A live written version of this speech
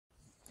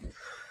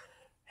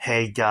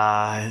Hey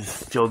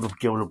guys, Joseph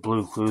Gilmore,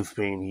 Blue Clues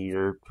fan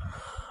here,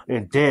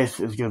 and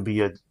this is going to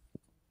be a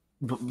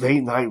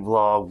late night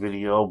vlog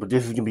video, but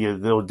this is going to be a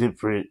little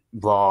different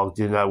vlog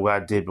than what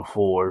I did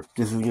before.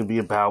 This is going to be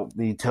about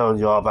me telling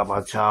y'all about my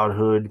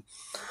childhood,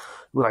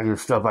 like the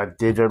stuff I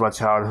did during my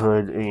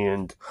childhood,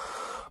 and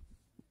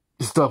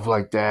stuff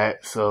like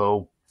that,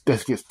 so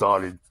let's get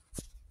started.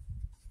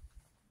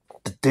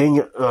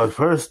 The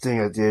first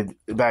thing I did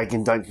back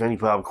in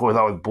 1995, of course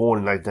I was born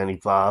in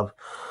 1995,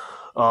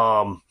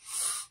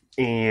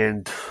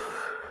 and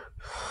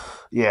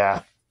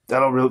yeah, I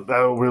don't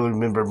really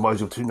remember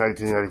much of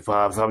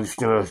 1995, so I'm just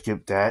gonna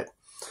skip that.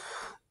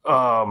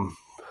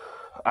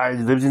 I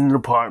lived in an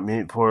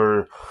apartment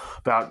for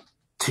about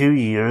 2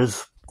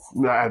 years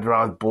after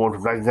I was born,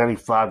 from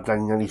 1995 to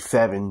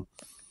 1997.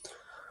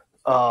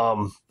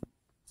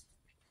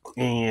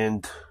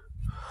 And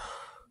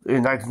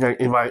in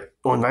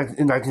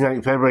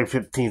February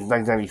 15th,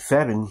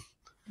 1997,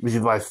 which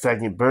is my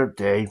second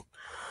birthday,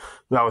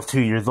 when I was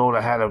 2 years old,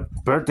 I had a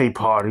birthday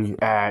party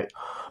at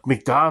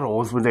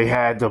McDonald's when they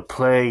had the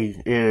play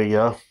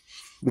area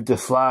with the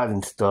slide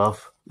and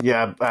stuff.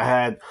 Yeah, I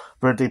had a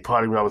birthday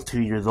party when I was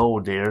 2 years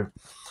old there.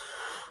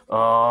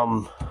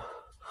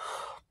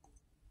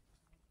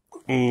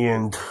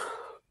 And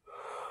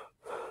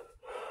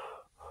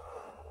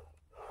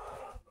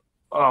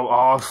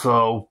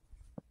also,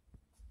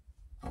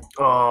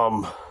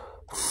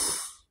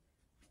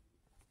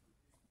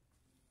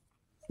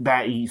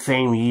 that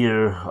same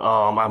year,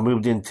 I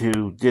moved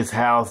into this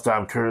house that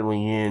I'm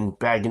currently in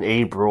back in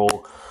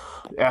April.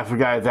 I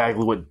forgot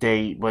exactly what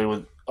date, but it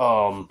was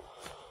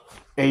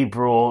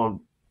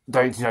April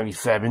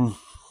 1997.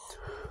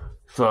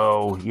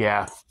 So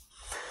yeah,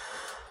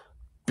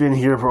 been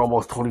here for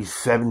almost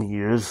 27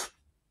 years,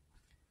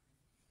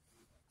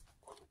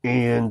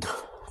 and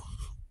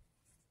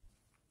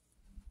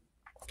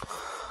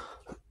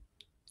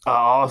I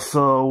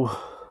also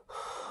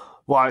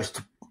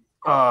watched.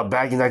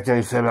 Back in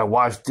 1997, I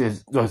watched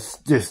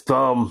this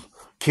dumb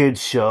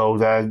kids show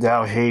that I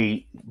now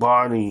hate,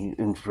 Barney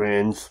and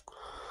Friends,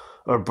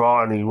 or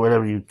Barney,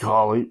 whatever you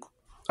call it.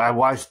 I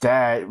watched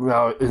that in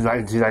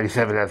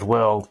 1997 as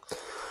well.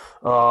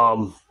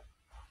 That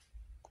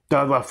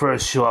was my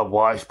first show I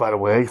watched, by the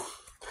way.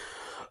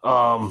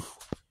 And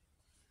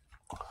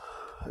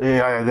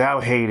I now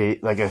hate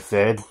it, like I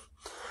said.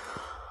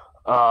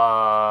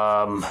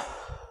 What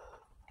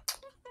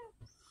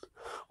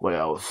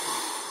else?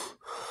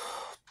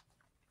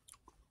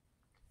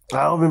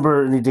 I don't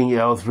remember anything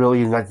else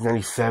really in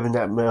 1997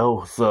 that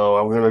well, so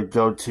I'm gonna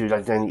go to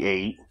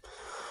 1998.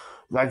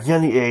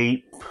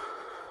 1998,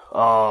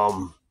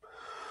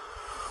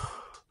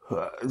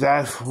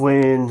 that's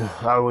when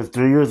I was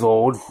 3 years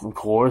old, of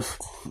course,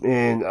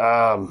 and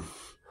I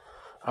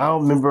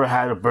don't remember I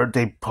had a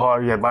birthday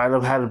party. I might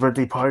have had a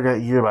birthday party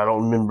that year, but I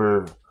don't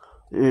remember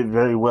it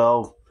very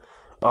well.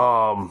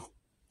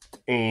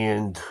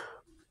 And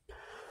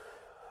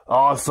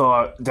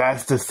also,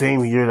 that's the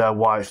same year that I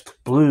watched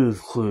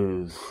Blue's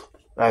Clues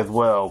as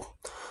well,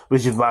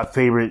 which is my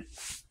favorite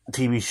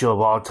TV show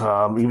of all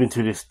time, even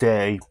to this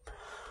day.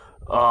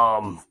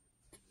 That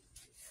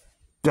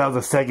was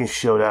the second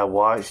show that I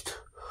watched.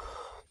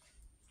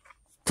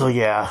 So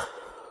yeah.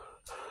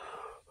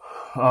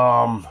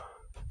 And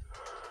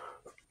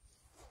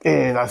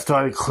that's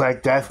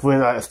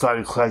when I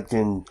started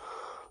collecting,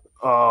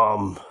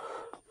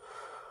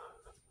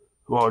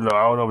 well, no,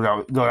 I don't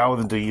know. That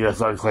wasn't the year I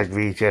started collecting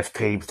VHS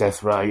tapes.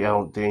 That's right. I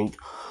don't think.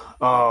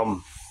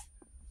 But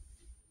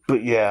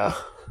yeah.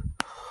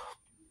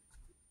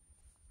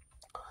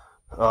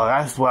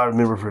 That's what I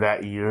remember for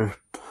that year.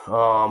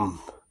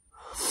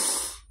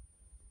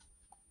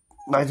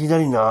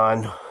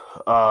 1999.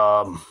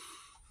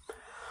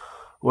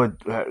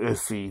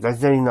 Let's see.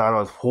 1999, I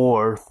was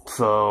 4.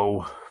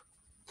 So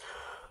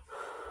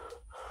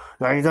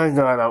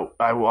 1999,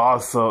 I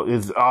also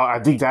I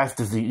think that's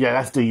the year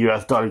I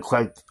started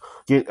I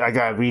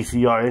got a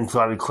VCR and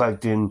started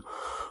collecting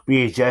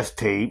VHS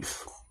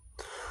tapes.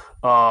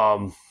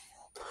 I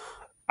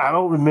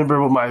don't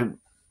remember what my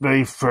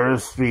very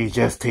first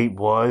VHS tape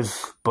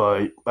was,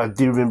 but I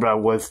do remember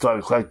I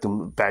started collecting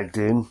them back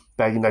in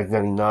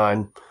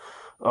 1999.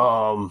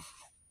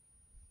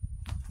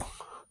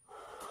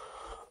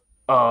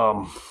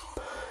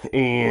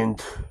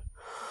 And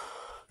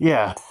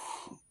yeah.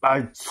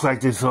 I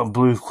collected some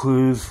Blue's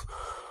Clues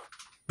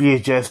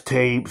VHS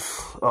tapes.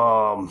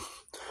 I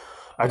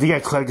think I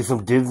collected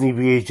some Disney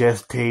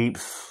VHS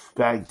tapes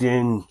back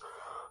then,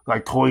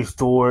 like Toy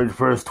Story, the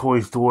first Toy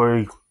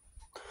Story.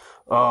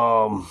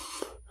 Let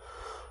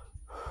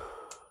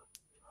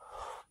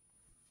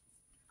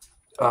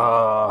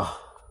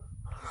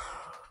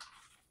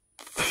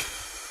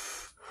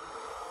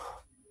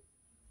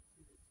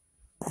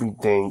me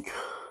think.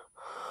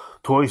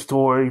 Toy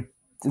Story.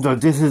 No,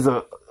 this is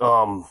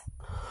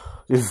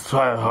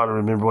kind of hard to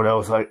remember what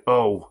else. Wait,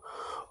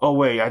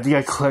 I think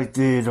I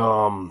collected, there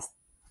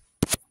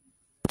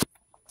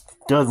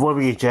was more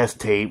VHS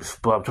tapes,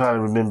 but I'm trying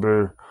to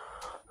remember,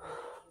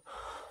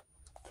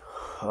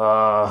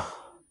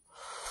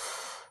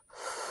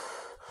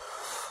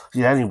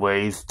 Yeah,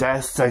 anyways,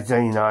 that's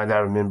 1999 I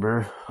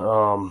remember.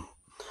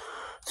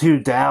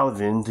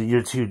 2000, the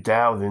year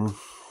 2000,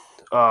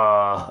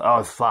 I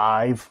was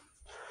 5.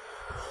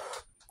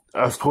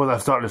 Of course, I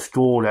started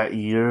school that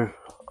year.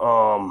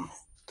 For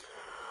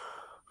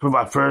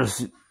my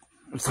first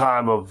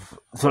time of,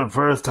 so the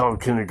first time of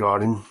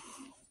kindergarten.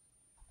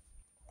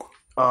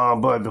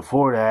 But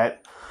before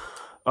that,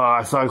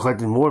 I started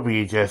collecting more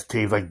VHS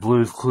tapes like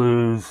Blue's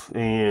Clues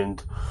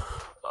and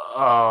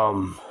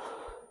um,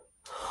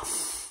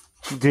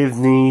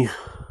 Disney.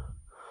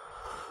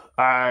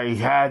 I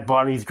had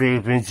Barney's Great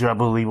Adventure, I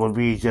believe, on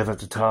VHS at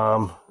the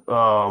time,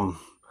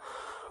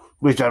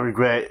 which I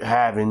regret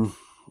having.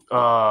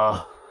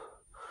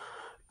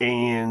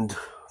 And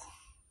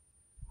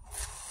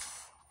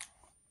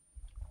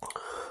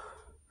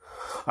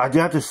I do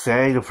have to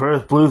say, the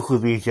first Blue's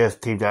Clues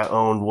VHS tape that I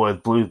owned was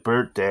Blue's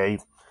Birthday,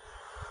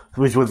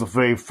 which was the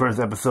very first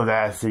episode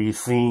I actually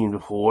seen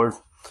before,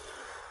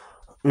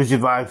 which is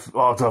my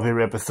all-time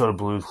favorite episode of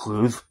Blue's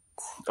Clues.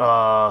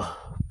 The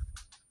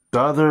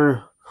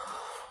other,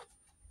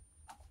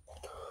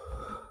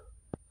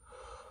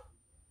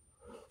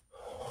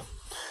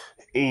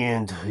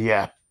 and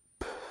yeah,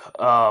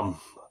 I'll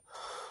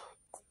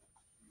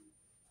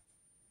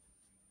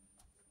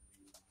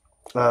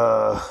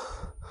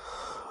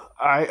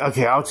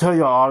tell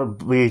you all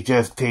the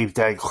VHS tapes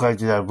that I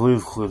collected that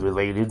Blue's Clues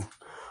related.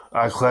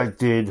 I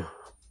collected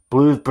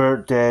Blue's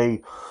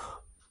Birthday,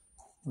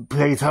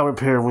 Playtime with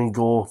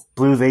Periwinkle,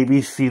 Blue's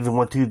ABC Season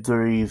 1, 2,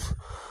 3s,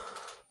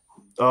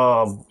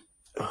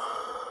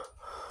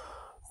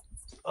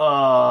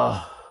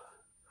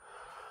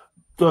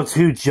 the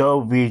 2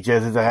 Joe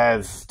VHSs that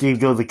had Steve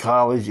Goes to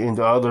College and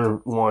the other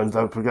ones,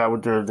 I forgot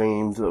what their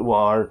names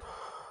were.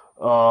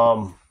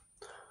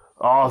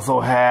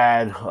 Also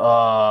had,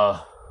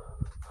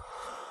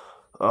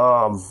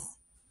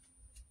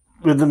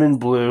 Rhythm and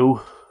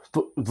Blue,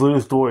 Blue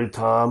Story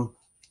Time,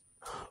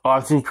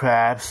 Arts and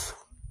Crafts,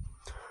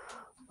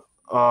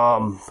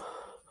 Stop,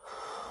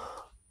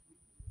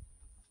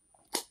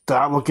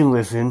 Look, and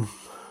Listen.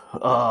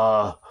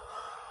 I'm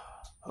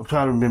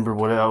trying to remember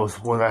what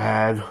I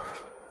had.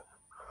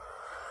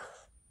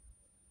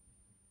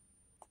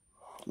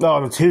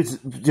 No, the 2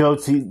 Joe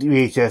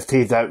VHS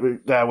tapes that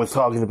I was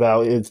talking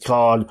about, it's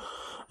called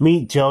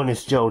Meet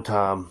Jonas Joe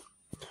Time.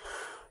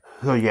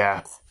 So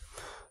yeah,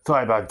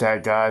 sorry about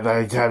that, guys.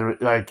 I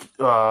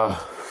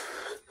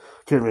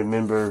can't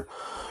remember.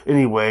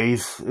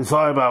 Anyways,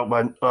 sorry about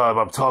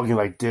I'm talking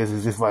like this.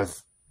 It's just my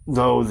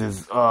nose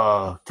is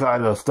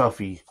kind of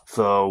stuffy.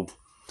 So,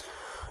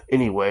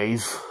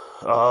 anyways,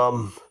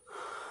 the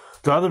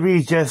other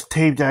VHS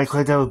tape that I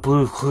collected was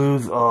Blue's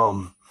Clues.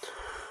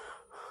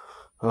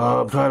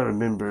 I'm trying to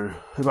remember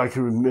if I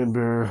can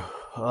remember.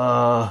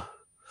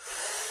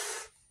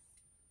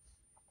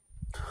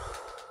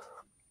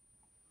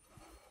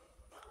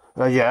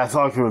 Yeah, that's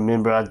all I can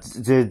remember. I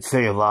did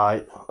say a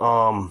lot.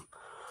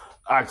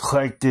 I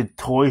collected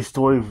Toy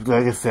Story,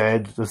 like I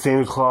said, the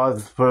Santa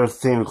Claus,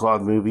 first Santa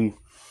Claus movie.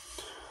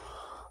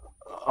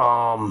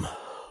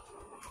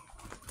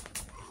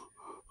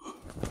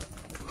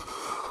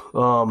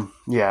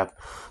 Yeah,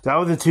 that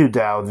was in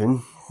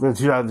 2000. In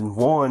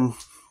 2001,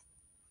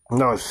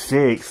 when I was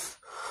 6,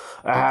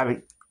 I had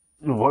to,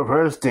 the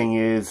first thing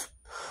is,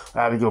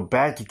 I had to go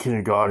back to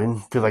kindergarten,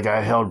 because I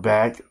got held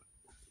back,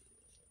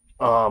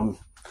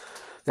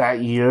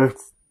 that year.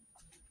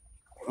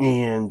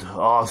 And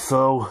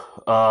also,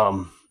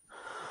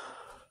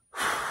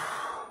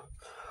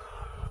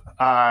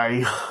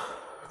 I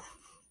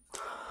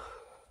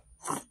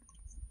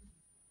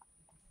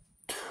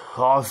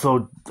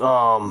also,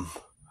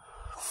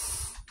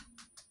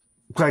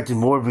 collected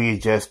more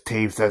VHS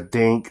tapes, I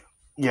think.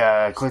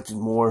 Yeah, I collected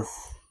more.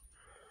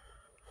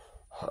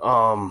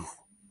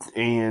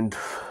 And,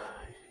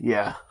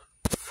 yeah.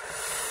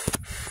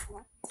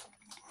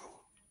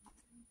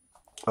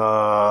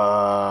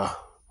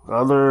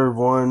 Other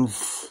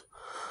ones,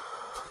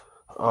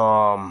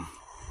 I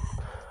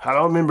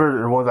don't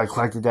remember the ones I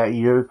collected that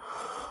year.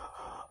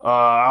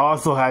 I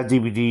also had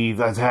DVDs.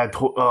 I had,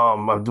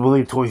 I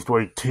believe Toy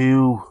Story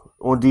 2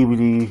 on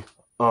DVD.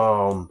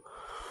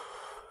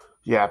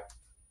 Yeah.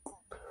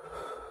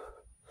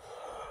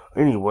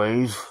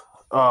 Anyways,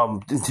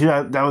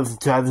 that was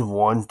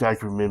 2001, that I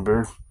can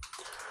remember.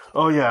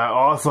 Oh yeah, I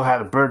also had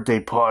a birthday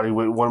party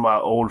with one of my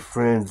old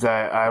friends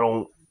that I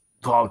don't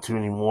talk to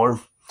anymore.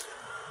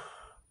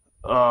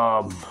 He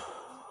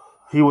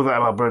was at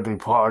my birthday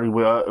party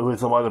with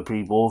some other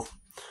people.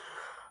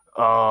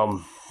 So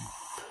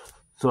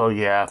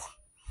yeah.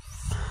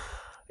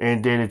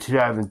 And then in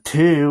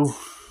 2002,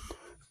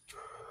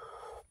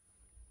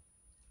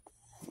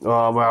 when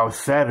I was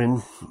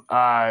 7,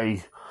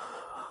 I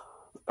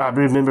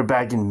remember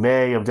back in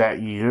May of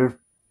that year,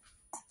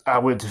 I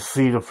went to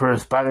see the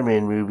first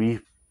Spider-Man movie,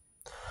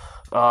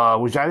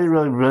 which I didn't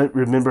really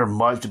remember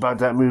much about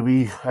that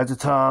movie at the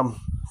time,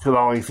 because I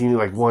only seen it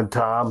like one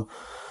time.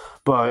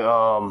 But,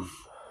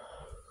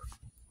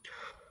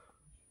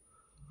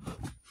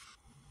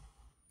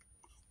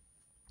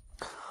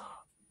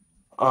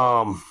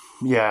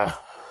 yeah.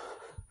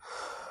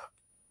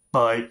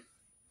 But,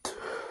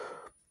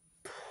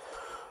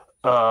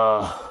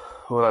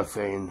 what was I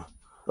saying?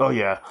 Oh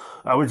yeah,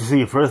 I went to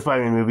see the first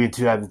Spider-Man movie in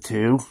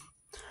 2002,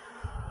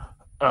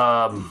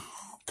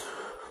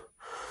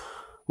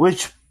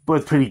 which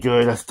was pretty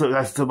good.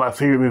 That's still my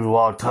favorite movie of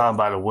all time,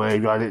 by the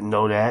way. I didn't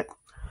know that.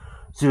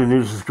 To the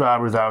new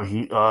subscribers out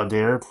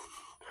there,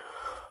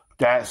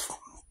 that's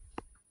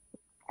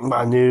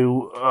my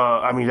new.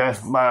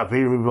 That's my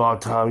favorite movie of all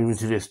time, even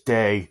to this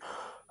day.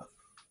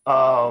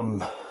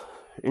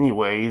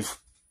 Anyways,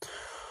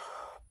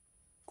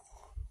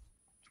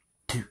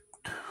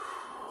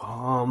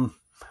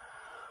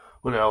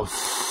 what else?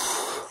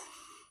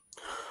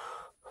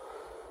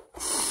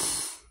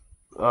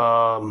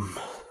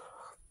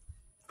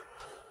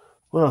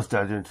 What else did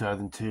I do in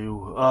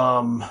 2002?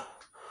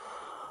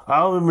 I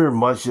don't remember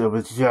much of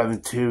it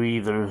 2002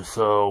 either,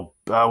 so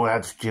I would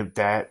have to skip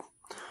that.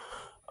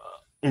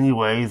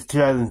 Anyways,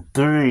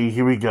 2003,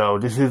 here we go.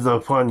 This is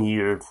a fun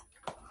year.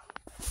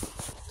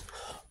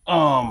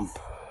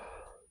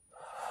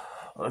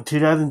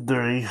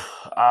 2003,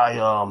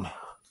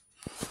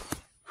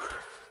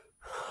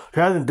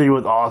 2003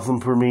 was awesome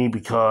for me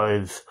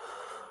because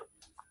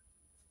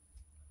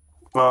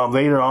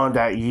later on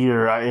that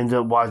year, I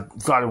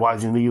started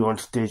watching Lilo and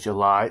Stitch a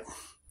lot.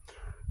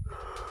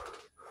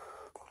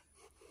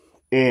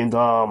 And,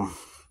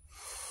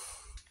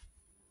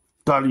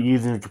 started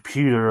using the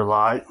computer a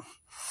lot.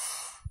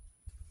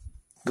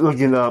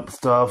 Looking up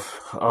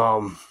stuff.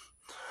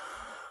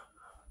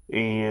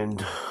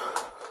 And,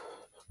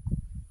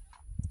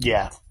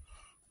 yeah.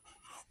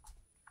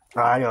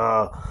 I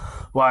didn't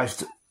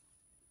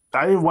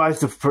watch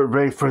the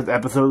very first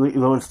episode of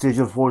Lilo and Stitch,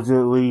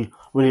 unfortunately,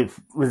 when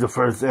the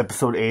first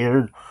episode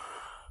aired.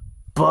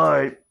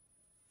 But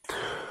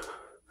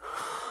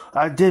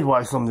I did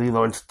watch some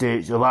Lilo and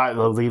Stitch, a lot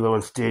of Lilo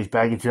and Stitch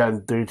back in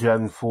 2003,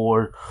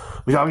 2004,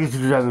 which I'll get to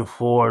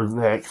 2004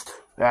 next,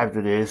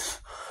 after this.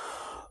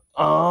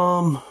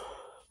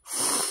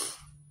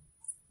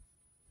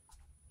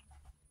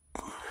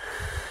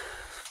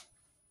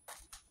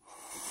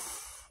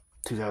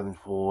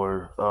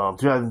 2004,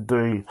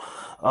 2003,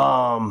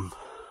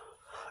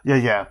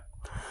 yeah.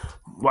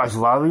 Watched a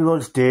lot of Lilo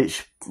and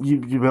Stitch, you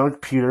know,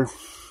 computer.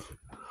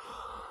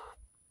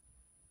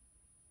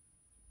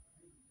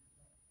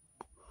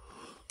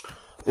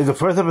 And the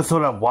first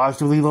episode I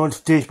watched of Lilo and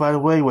Stitch, by the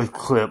way, was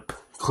Clip.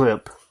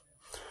 The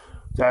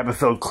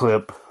episode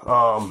Clip.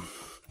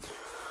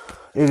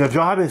 And if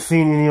y'all haven't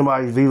seen any of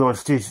my Lilo and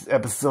Stitch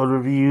episode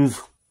reviews,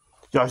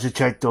 y'all should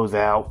check those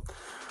out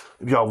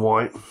if y'all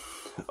want.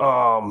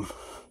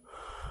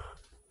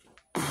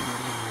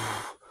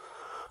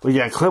 But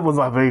yeah, Clip was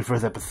my very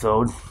first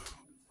episode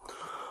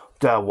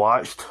that I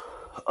watched.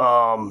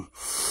 By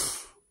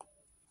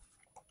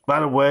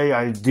the way,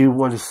 I do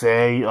want to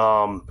say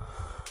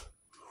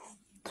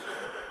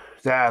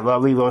that I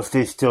love Lilo and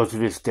Stitch still to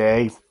this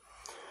day.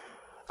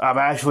 I'm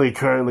actually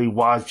currently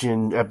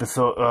watching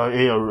episode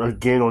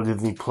again on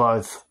Disney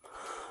Plus.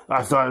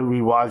 I started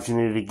rewatching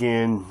it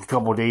again a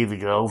couple days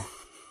ago.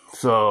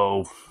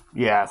 So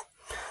yeah,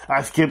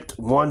 I skipped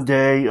one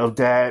day of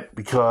that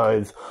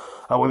because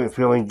I wasn't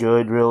feeling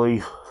good,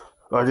 really.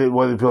 I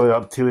wasn't feeling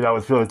up to it. I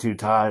was feeling too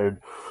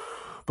tired.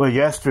 But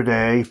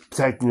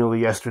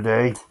technically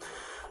yesterday,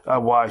 I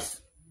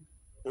watched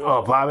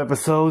 5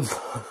 episodes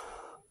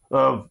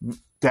of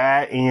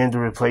that and the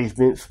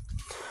replacements.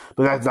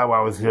 But that's not what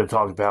I was here to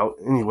talk about.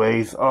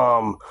 Anyways,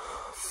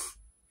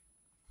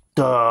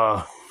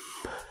 the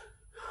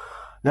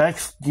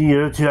next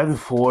year,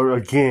 2004,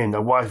 again, I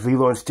watched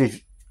Lilo and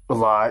Stitch a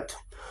lot.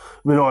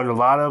 Been on a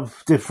lot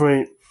of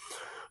different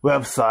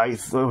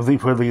websites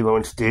for Lilo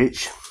and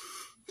Stitch,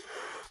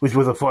 which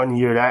was a fun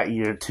year that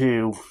year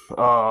too.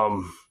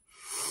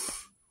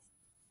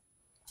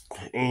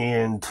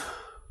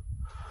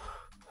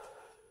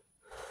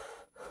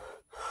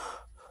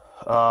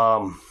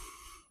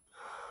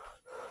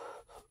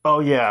 Oh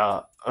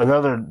yeah,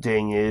 another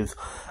thing is,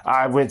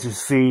 I went to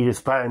see the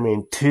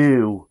Spider-Man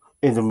 2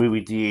 in the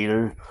movie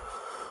theater.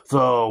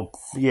 So,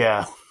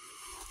 yeah.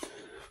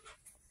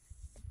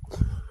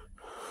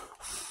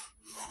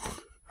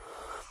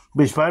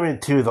 But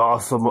Spider-Man 2 is an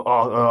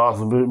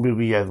awesome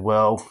movie as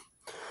well.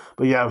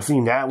 But yeah, I've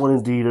seen that one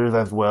in theaters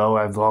as well,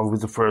 as long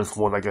as the first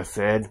one, like I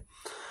said.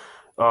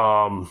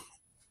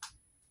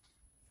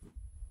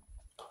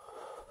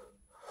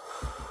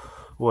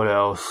 What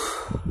else?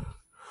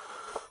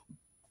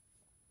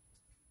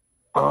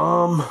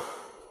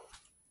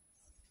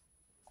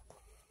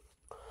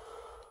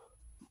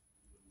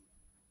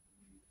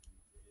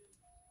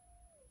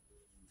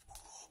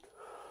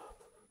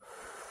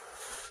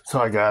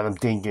 Sorry guys, I'm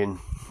thinking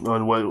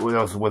on what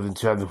else was in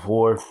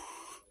 2004.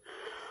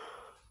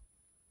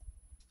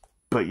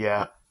 But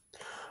yeah,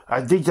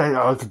 I think that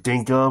all I could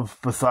think of,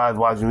 besides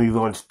watching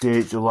Lilo and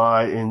Stitch a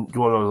lot and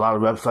going on a lot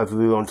of websites for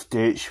Lilo and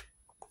Stitch,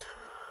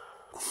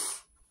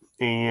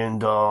 and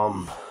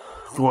going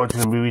to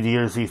the movie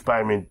theater to see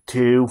Spider-Man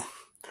 2,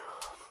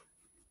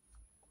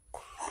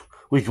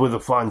 which was a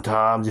fun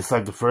time, just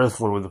like the first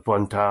one was a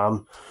fun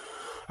time.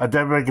 I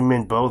definitely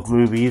recommend both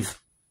movies.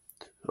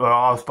 or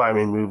all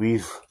Spider-Man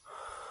movies.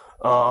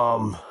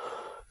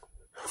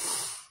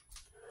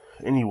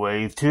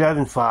 Anyways,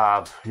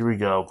 2005, here we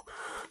go.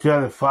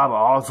 2005, I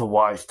also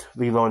watched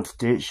Lilo and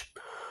Stitch.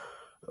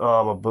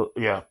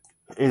 Yeah.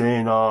 And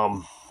then,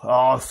 I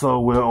also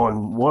went on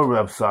more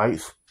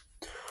websites.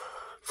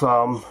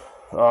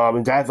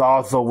 And that's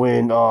also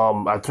when,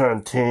 I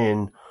turned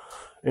 10.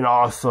 And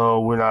also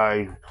when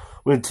I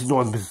went to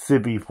North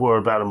Mississippi for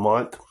about a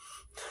month.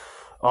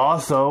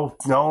 Also,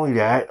 not only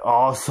that,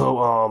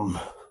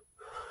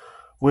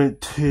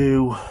 went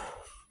to,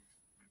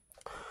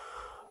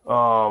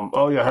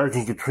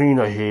 Hurricane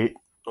Katrina hit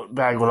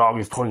back on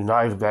August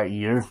 29th of that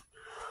year.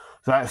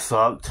 That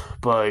sucked,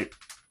 but,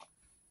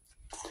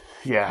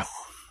 yeah.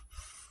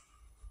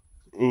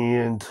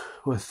 And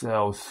what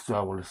else do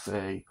I want to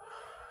say?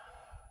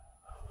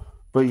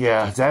 But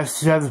yeah, that's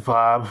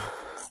 2005.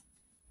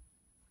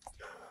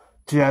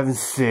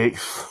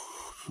 2006,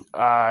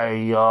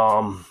 I,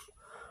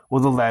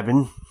 was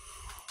 11.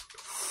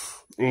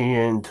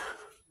 And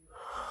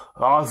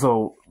I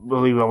also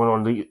believe I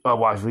went on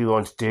watched Lilo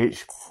and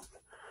Stitch.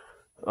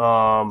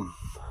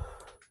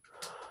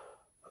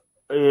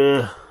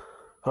 Yeah,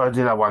 I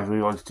did not watch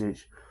Lilo and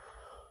Stitch.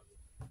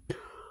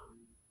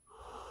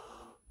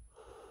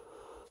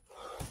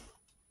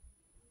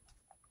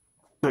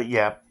 But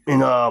yeah,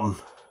 and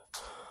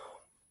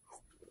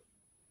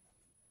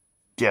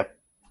yeah,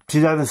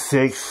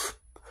 2006.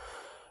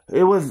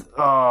 It was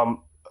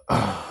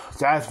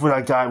that's when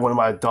I got one of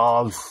my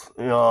dogs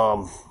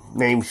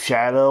named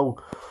Shadow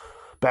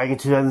back in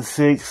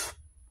 2006.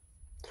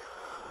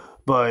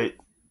 But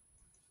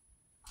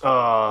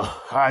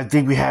I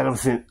think we had him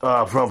since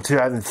from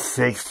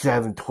 2006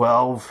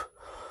 2012.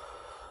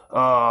 It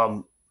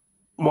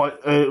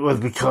was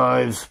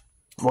because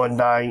one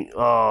night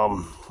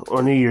on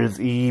New Year's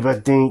Eve, I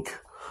think.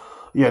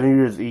 Yeah, New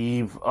Year's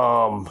Eve.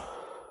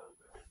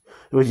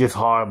 It was just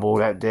horrible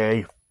that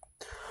day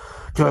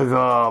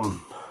because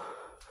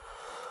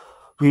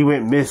we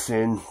went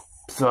missing.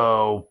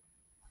 So,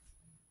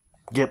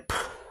 yep.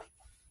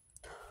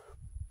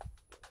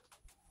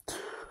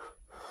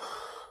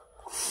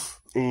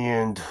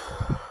 And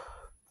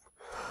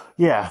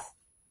yeah.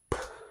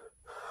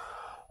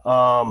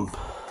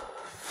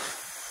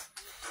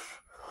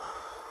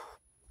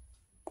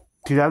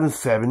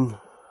 2007.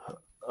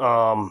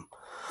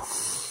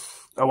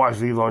 I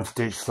watched Lilo and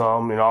Stitch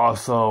some, and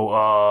also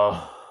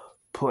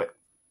what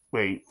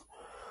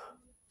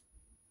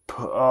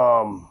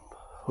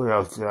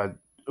else did I?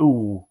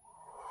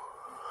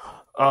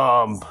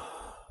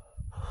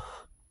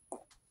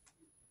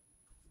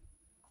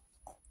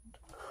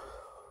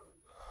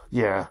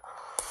 Yeah.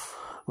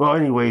 Well,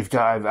 anyways,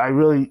 guys, I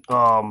really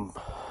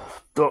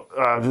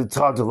it's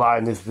hard to lie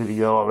in this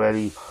video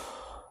already.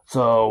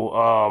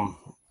 So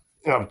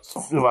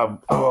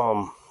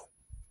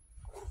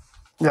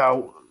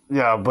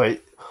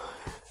but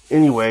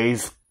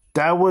anyways,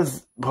 that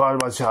was part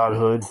of my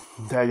childhood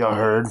that y'all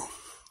heard.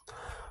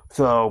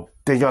 So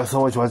thank y'all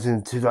so much for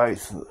watching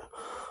tonight's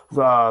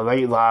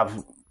late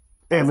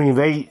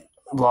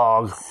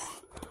vlog.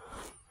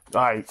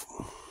 Alright,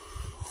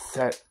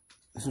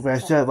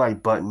 smash that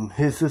like button,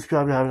 hit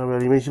subscribe if you haven't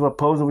already, make sure my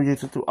post and we get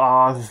to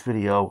this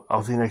video.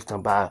 I'll see you next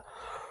time, bye.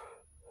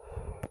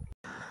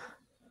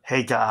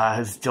 Hey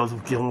guys,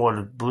 Joseph Gilmore,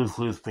 the Blues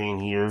Clues being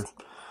here.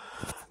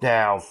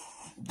 Now,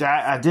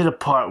 I did a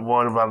part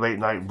 1 of my late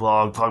night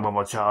vlog talking about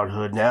my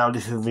childhood. Now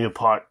this is me a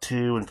part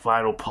 2 and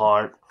final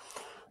part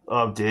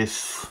of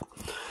this.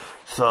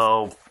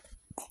 So,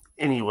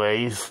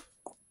 anyways,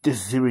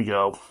 here we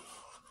go.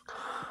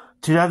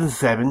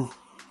 2007,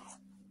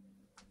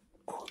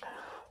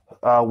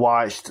 I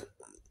watched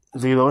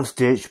Lilo and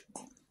Stitch,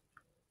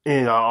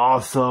 and I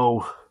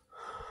also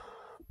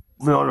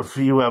went on a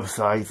few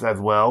websites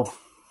as well.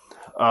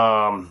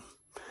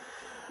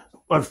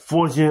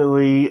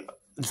 Unfortunately,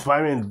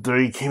 Spider-Man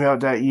 3 came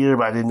out that year,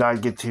 but I did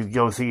not get to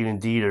go see it in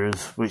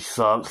theaters, which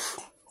sucks,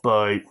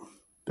 but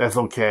that's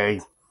okay.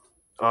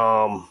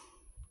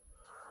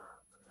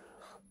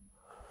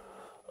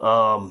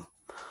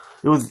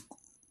 It was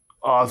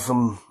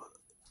awesome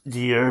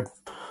year.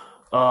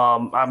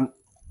 I'm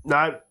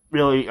trying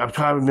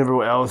to remember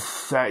what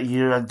else that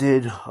year I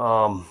did.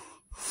 Of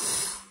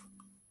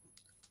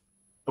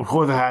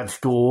course I had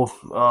school.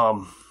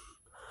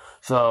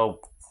 So,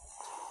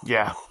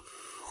 yeah.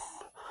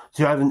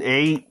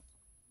 2008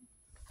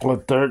 or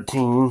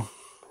 13,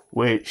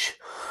 which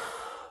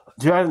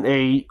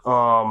 2008,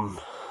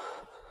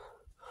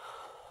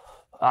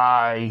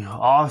 I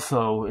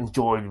also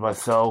enjoyed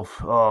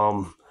myself,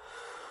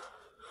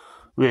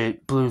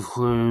 with Blue's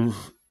Clues,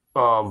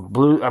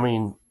 I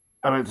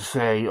meant to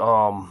say,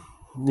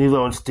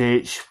 Lilo and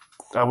Stitch.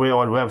 I went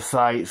on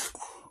websites.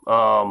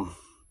 I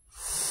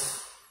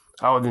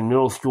was in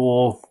middle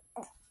school,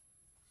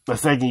 my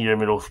second year of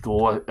middle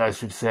school, I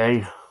should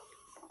say.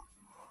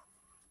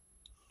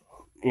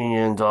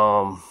 And,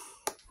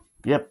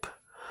 yep.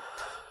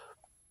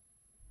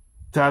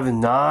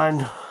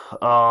 2009,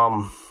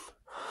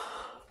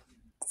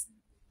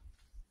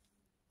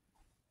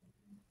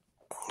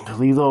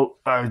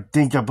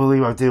 I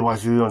believe I did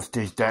watch Lilo and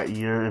Stitch that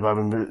year, if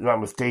I'm not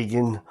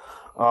mistaken.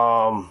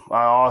 I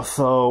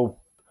also,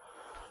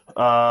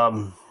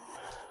 um,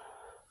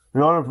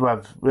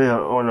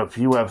 on a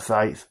few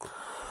websites,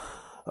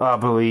 I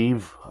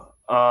believe.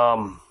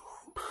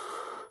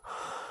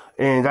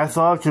 And that's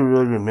all I can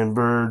really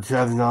remember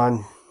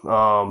 2009.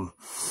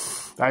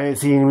 I didn't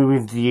see any movie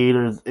in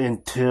theaters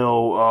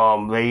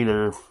until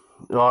later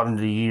on in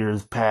the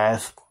years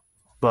past.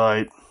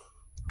 But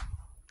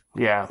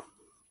yeah.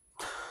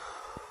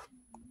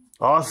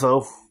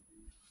 Also,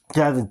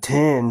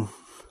 2010,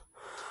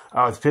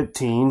 I was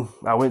 15.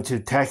 I went to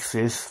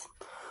Texas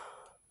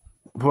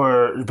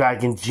for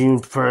back in June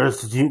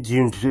 1st,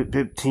 June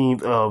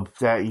 15th of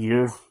that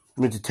year.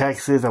 Went to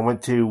Texas. I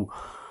went to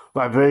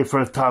my very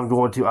first time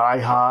going to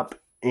IHOP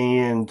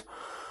and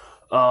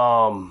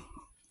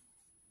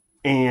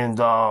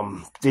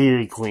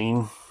Dairy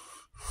Queen,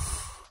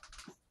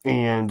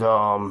 and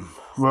rode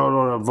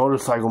on a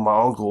motorcycle with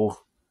my uncle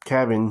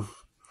Kevin,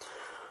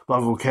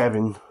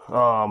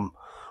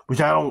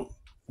 which I don't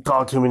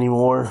talk to him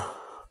anymore,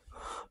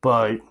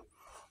 but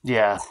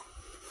yeah,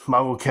 my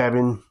uncle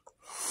Kevin,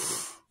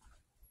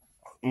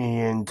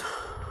 and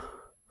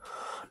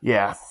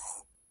yeah,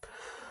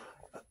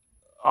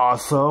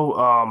 also,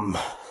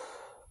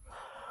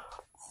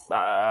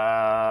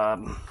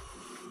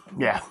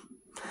 yeah,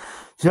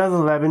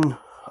 2011,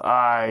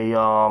 I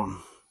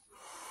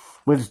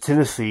went to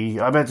Tennessee.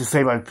 I meant to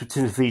say my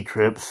Tennessee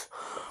trips.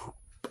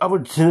 I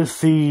went to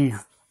Tennessee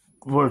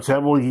for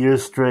several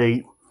years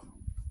straight,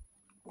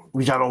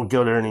 which I don't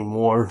go there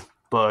anymore,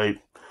 but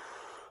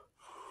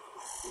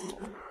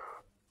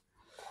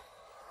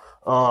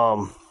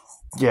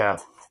yeah.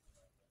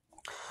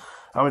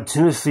 I went to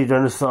Tennessee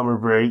during the summer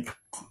break.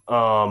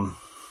 I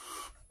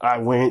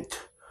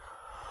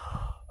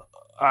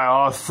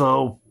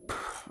also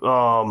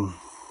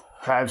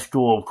had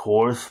school, of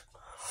course.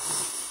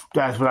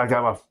 That's when I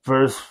got my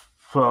first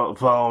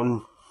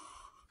phone.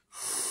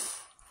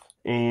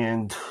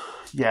 And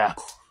yeah,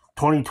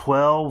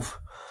 2012.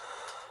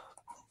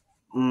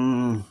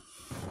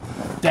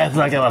 That's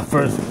when I got my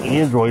first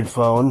Android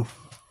phone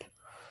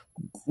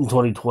in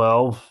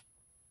 2012.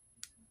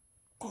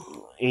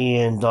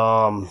 And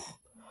trying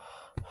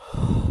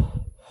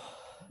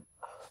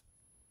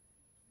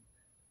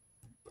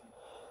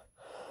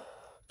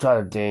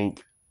to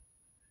think.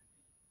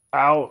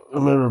 I don't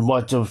remember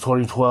much of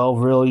 2012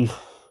 really.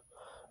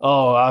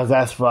 Oh,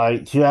 that's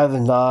right.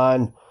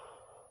 2009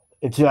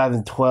 and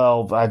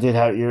 2012, I did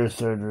have ear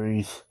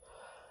surgeries.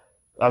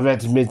 I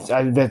forgot to mention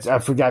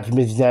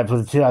that for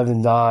the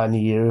 2009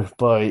 year,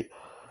 but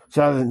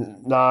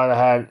 2009 I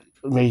had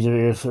major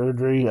ear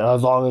surgery,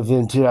 as long as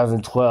in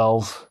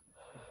 2012.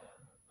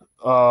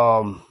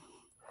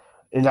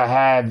 And I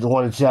had the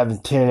one in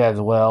 2010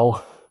 as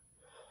well.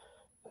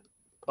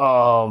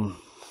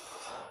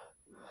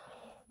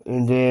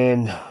 And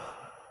then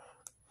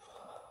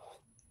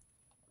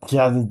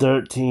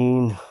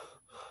 2013,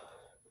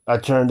 I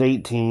turned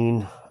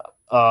 18.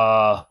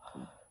 I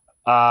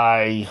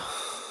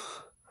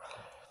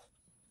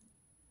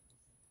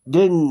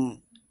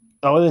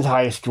was in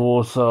high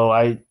school, so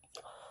I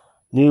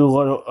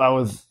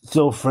was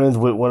still friends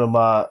with one of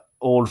my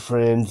old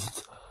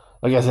friends.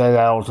 Like I said,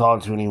 I don't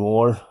talk to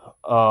anymore.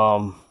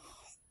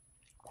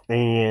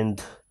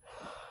 And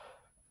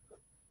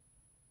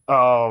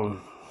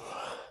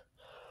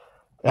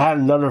I had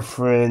another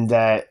friend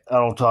that I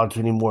don't talk to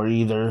anymore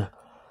either.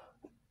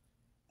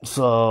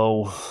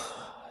 So,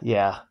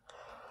 yeah.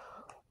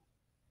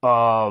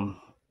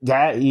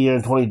 That year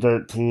in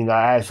 2013,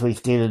 I actually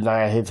stayed the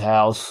night at his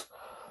house,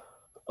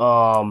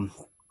 for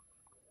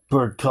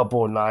a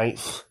couple of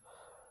nights.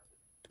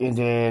 And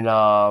then,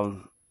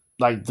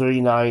 like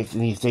 3 nights,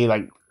 and he stayed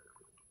like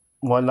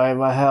 1 night at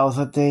my house,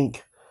 I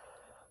think.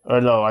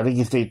 Or no, I think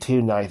he stayed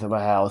 2 nights at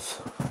my house.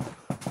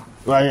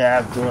 Right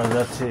after I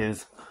left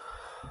his.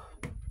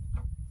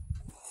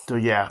 So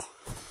yeah.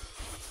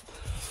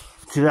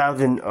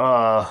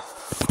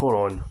 hold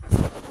on.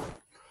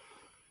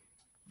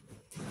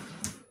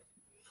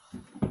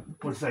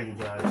 1 second,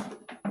 guys.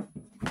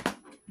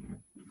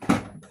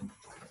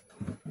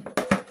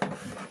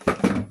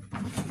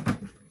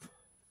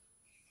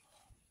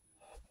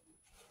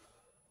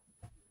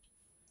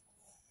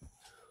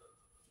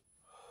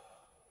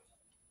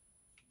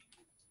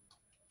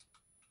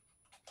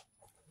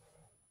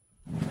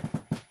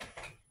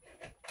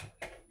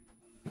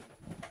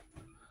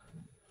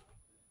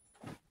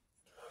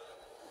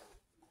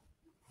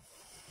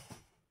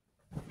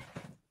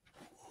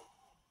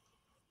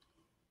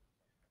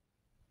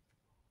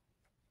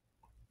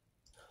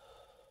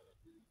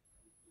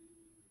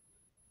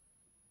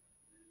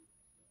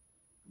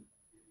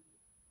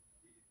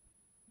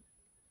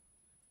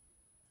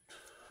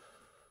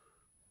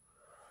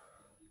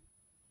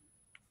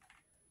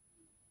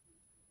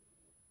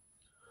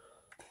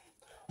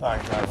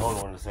 Alright, guys,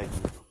 hold on a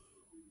second.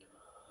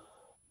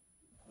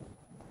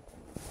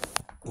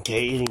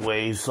 Okay,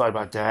 anyways, sorry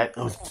about that.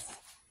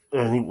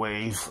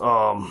 Anyways,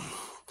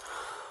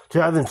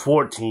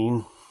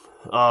 2014,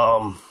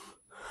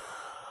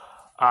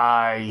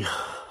 I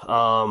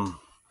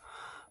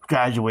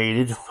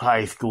graduated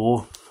high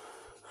school,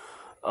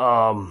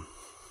 and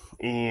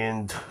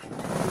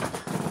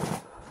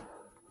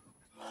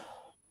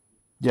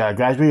yeah, I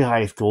graduated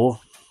high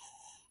school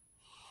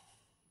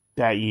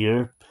that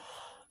year,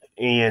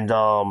 and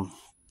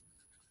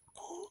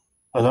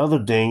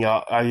another thing,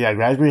 I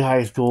graduated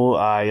high school.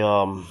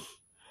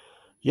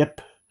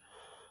 Yep,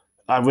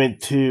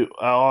 I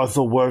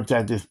also worked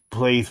at this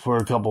place for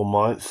a couple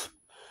months,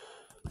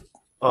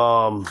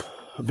 um,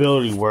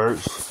 Ability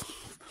Works,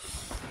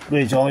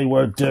 which only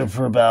worked there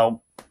for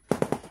about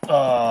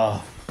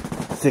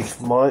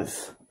 6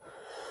 months.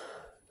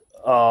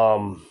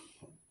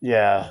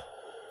 Yeah,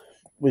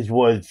 which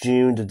was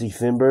June to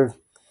December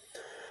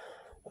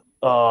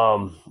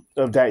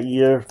of that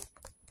year,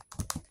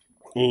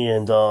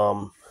 and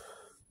I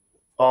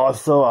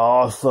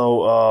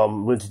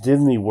also went to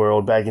Disney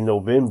World back in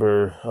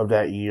November of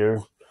that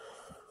year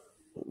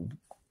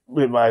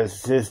with my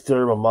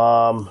sister, my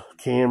mom,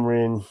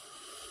 Cameron.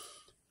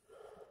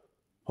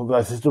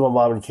 My sister, my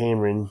mom, and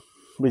Cameron.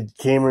 With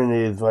Cameron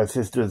is my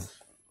sister's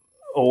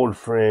old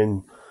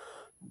friend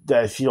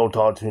that she don't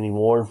talk to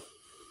anymore.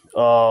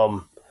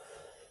 Um,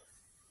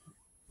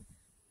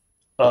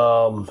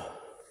 um,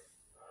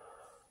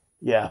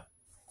 yeah,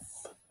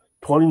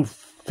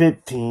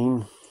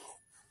 2015.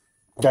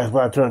 That's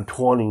when I turned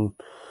 20.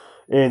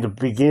 And at the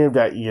beginning of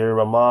that year,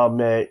 my mom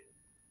met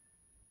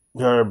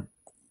her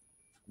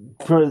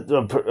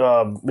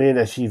man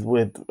that she's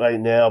with right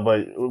now,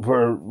 but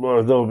for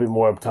a little bit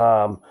more of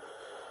time,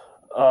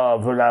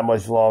 for not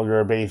much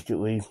longer,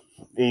 basically.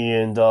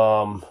 And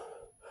I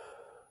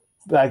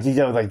think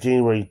that was like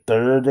January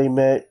 3rd they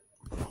met,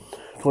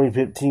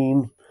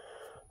 2015.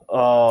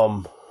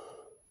 Um,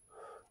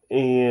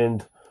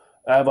 and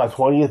at my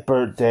 20th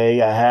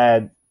birthday, I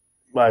had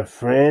my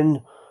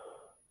friend,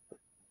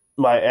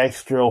 my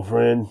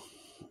ex-girlfriend,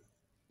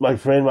 my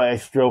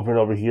ex-girlfriend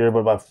over here,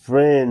 but my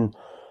friend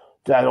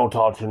that I don't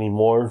talk to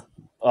anymore.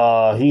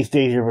 He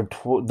stayed here for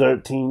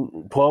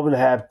 12 and a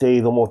half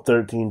days, almost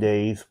 13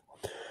 days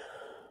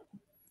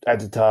at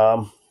the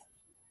time.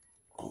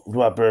 It was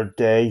my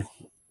birthday.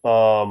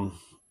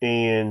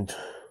 And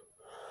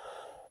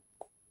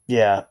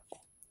yeah,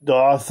 we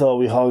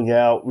also hung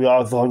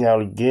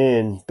out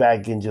again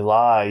back in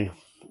July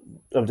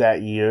of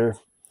that year.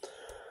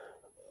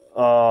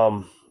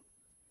 Um,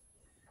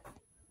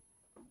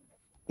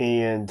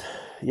 and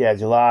yeah,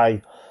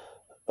 July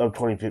of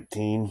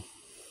 2015.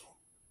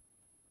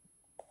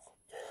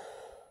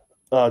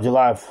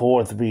 July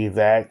 4th to be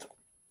exact.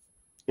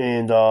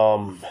 And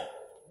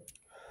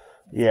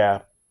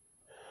yeah,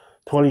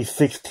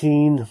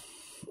 2016,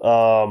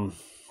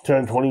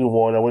 turned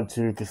 21. I went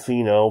to a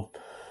casino.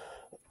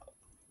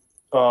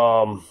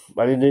 I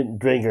didn't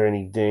drink or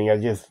anything. I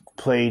just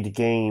played the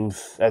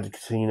games at the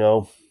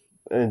casino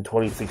in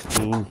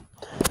 2016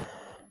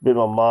 with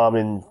my mom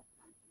and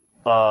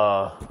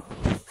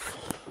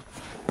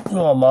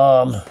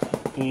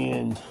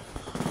and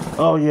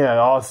oh yeah,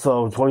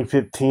 also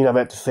 2015 I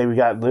meant to say we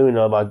got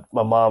Luna,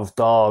 my mom's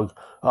dog,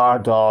 our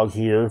dog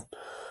here.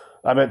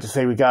 I meant to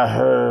say we got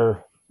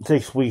her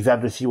 6 weeks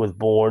after she was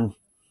born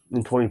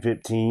in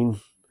 2015.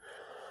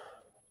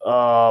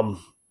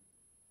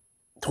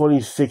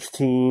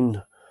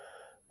 2016,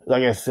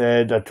 like I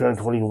said, I turned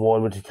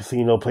 21, went to the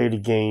casino, played the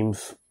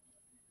games,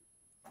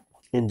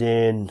 and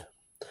then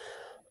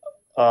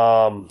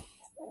the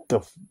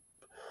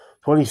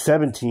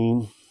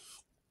 2017,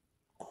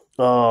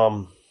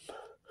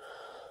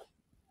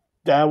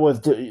 that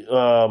was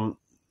an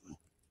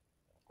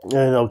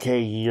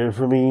okay year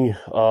for me.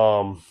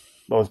 I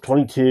was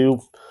 22.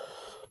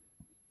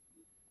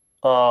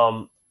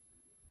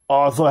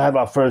 Also, I had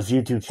my first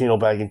YouTube channel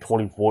back in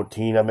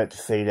 2014. I meant to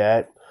say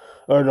that.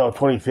 Or no,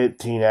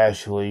 2015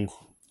 actually.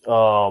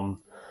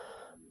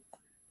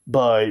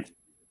 But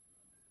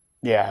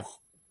yeah,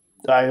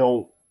 I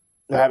don't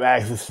have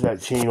access to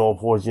that channel,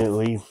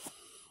 unfortunately.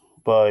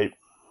 But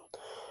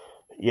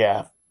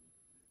yeah,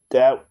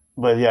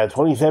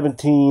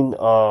 2017.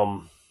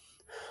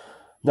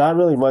 Not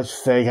really much to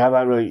say. I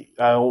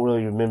don't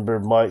really remember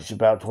much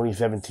about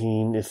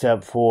 2017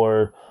 except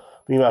for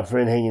me and my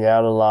friend hanging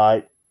out a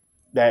lot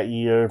that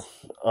year.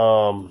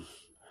 Oh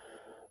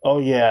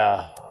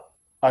yeah,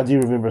 I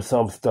do remember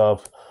some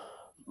stuff.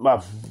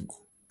 My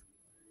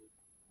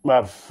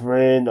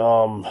friend,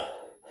 my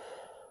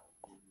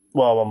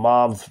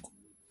mom's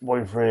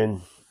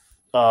boyfriend,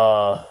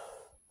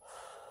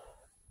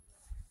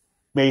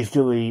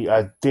 basically,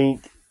 I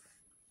think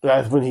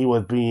that's when he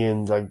was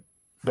being like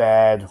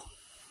bad.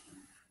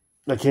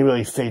 I can't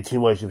really say too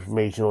much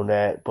information on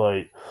that,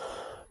 but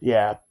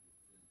yeah.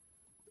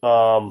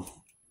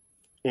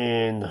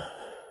 And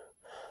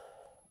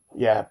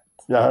yeah,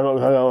 I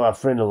know my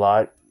friend a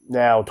lot.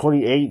 Now,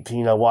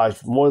 2018, I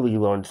watched more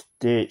Lilo and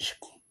Stitch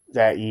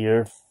that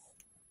year,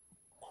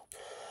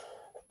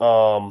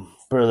 for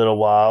a little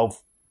while,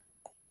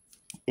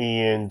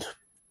 and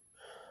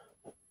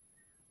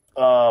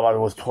I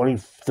was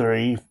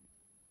 23.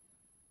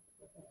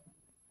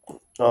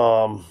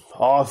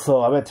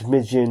 Also, I meant to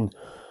mention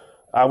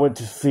I went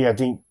to see, I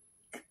think,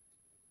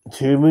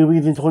 2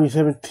 movies in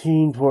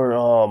 2017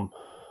 for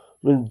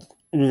when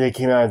they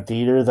came out in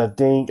theaters. I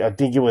think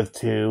it was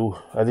two.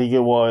 I think it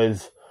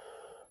was.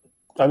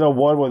 I know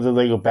one was a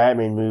Lego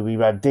Batman movie,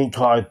 but I think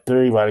Cars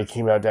 3 might have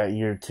came out that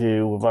year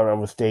too, if I'm not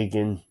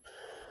mistaken.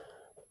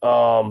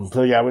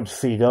 So yeah, I went to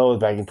see those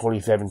back in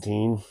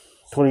 2017.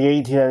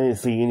 2018, I didn't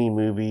see any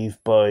movies,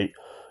 but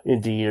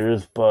in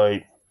theaters.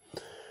 But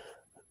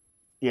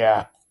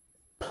yeah,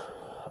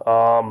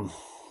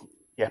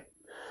 yeah.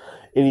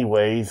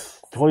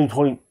 Anyways,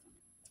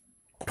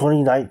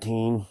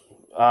 2019,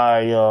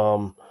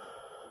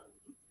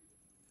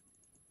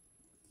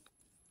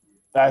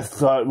 I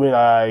thought when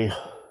I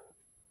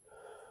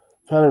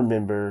trying to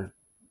remember,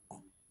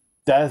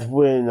 that's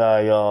when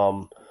I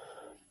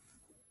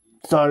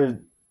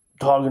started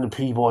talking to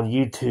people on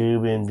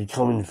YouTube and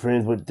becoming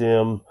friends with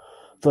them,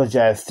 such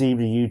as Steve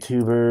the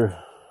YouTuber.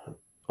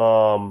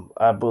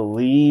 I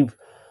believe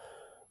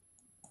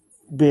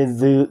Ben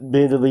the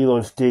Lilo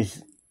and Stitch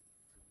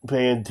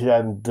playing in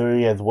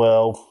 2003 as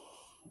well.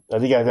 I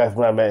think that's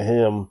when I met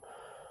him.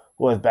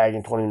 Was back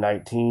in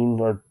 2019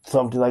 or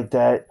something like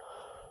that.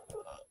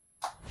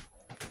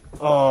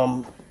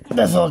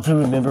 That's all I can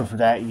remember for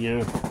that year.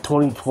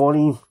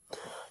 2020.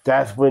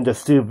 That's when the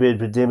stupid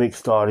pandemic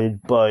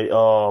started, but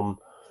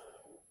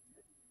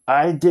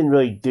I didn't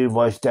really do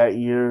much that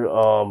year.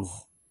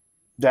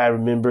 That I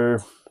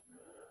remember.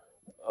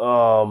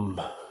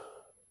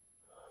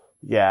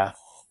 Yeah.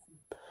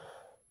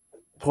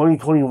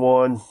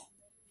 2021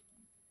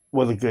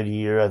 was a good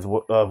year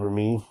for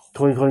me.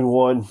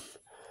 2021,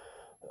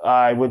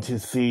 I went to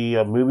see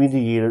a movie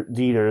in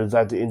theaters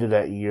at the end of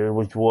that year,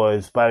 which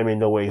was Spider-Man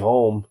No Way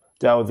Home.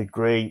 That was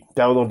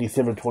on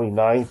December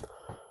 29th.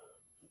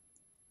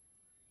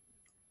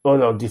 Oh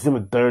no,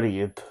 December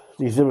 30th.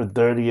 December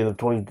 30th of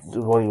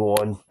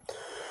 2021.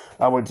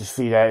 I went to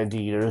see that in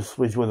theaters,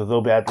 which was a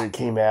little bit after it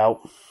came out.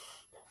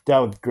 That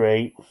was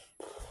great.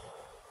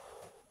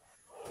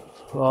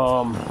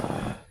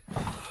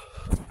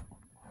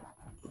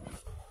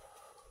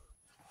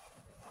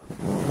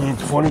 In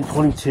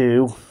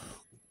 2022,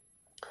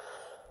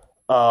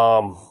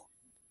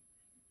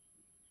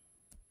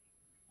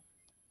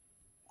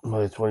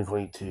 what is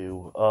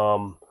 2022?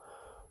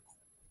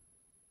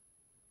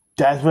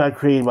 That's when I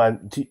created my.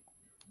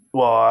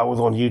 Well, I was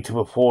on YouTube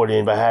before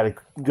then, but I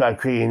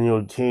created a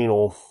new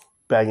channel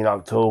back in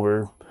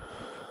October.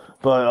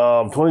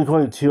 But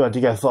 2022, I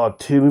think I saw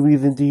 2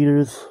 movies in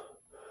theaters.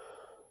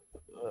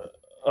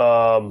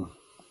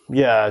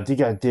 Yeah, I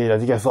think I did. I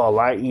think I saw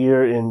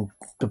Lightyear and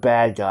The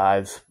Bad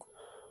Guys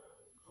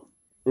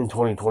in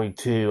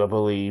 2022, I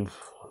believe.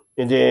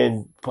 And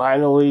then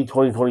finally,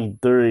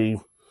 2023,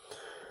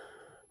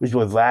 which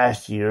was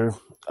last year,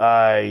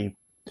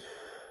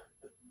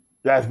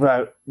 that's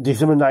when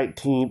December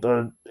 19th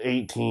or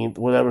 18th,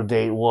 whatever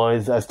day it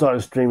was, I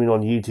started streaming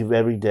on YouTube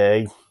every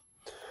day.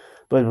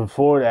 But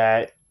before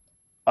that,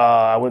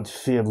 I went to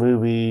see a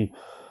movie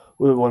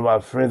with one of my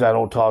friends I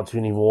don't talk to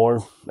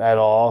anymore at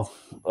all,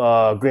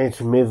 Gran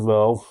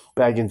Turismo,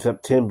 back in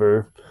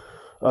September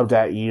of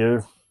that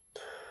year.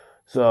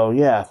 So,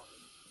 yeah,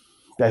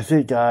 that's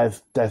it,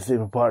 guys. That's it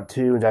for part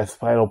 2, and that's the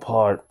final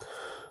part.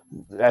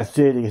 That's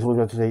it. If you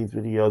want to today's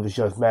video,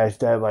 just smash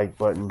that like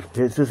button.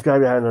 Hit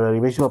subscribe if you haven't already.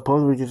 Make sure I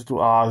post when you get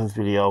to this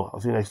video. I'll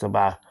see you next time.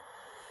 Bye.